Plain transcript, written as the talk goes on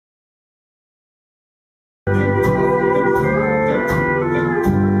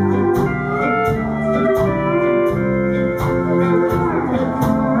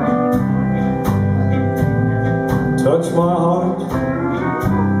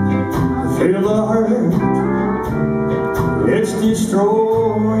Feel the hurt, it's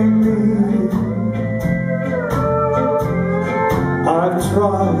destroying me. I've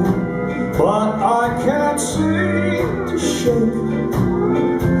tried, but I can't seem to shake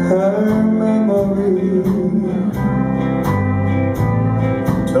her memory.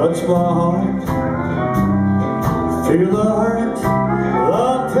 Touch my heart, feel the hurt, the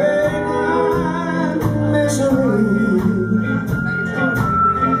pain and misery,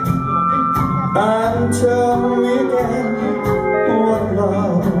 and tell me again what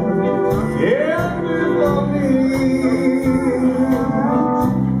love can do for me.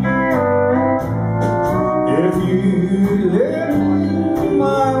 If you live in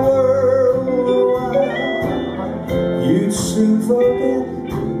my world a while, you'd soon forget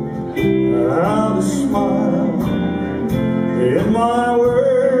how to smile. In my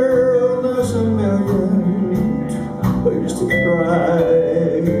world there's a million ways to cry.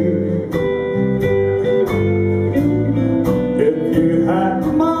 If you had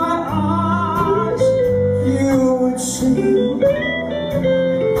my eyes, you would see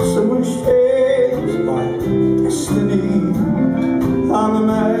someone shapes my destiny. I'm a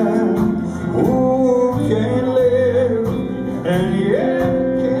man who can live and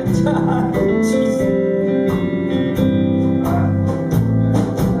yet can't die.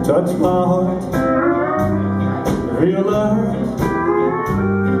 Touch my heart, feel the hurt,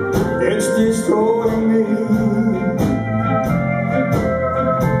 it's destroying me.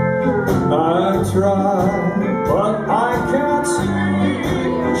 I try, but I can't seem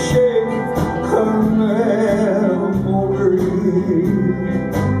to shake her memory.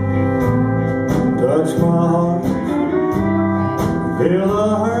 Touch my heart, feel the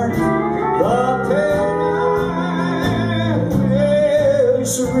hurt, the pain and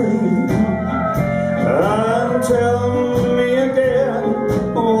misery, and tell me again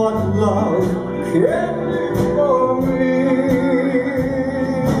what love can do for me.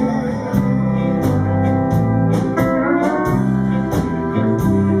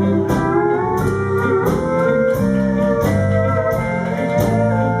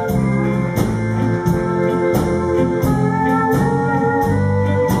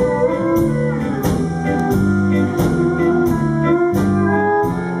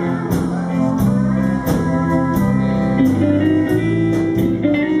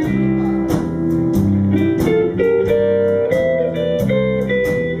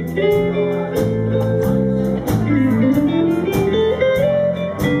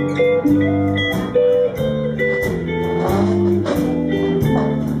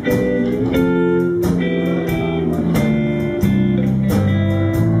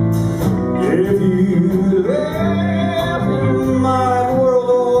 If you live in my world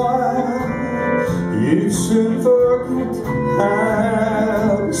a while, you'd soon forget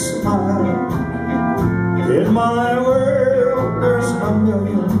how to smile. In my world there's a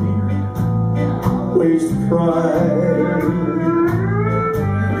million ways to cry.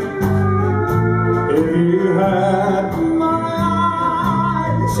 If you had my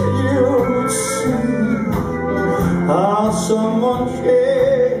eyes, you would see how someone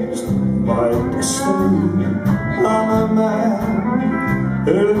changed my destiny. I'm a man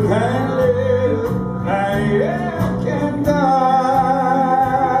who can live and yet can die.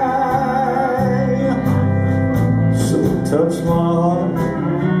 So touch my heart,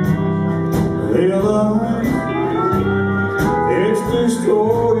 feel the hurt, it's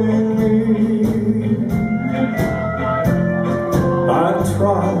destroying me. I've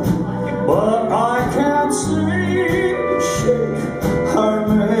tried, but I can't seem to shake her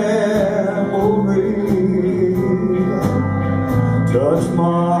memory. Touch my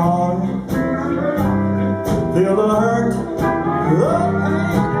heart, feel the hurt,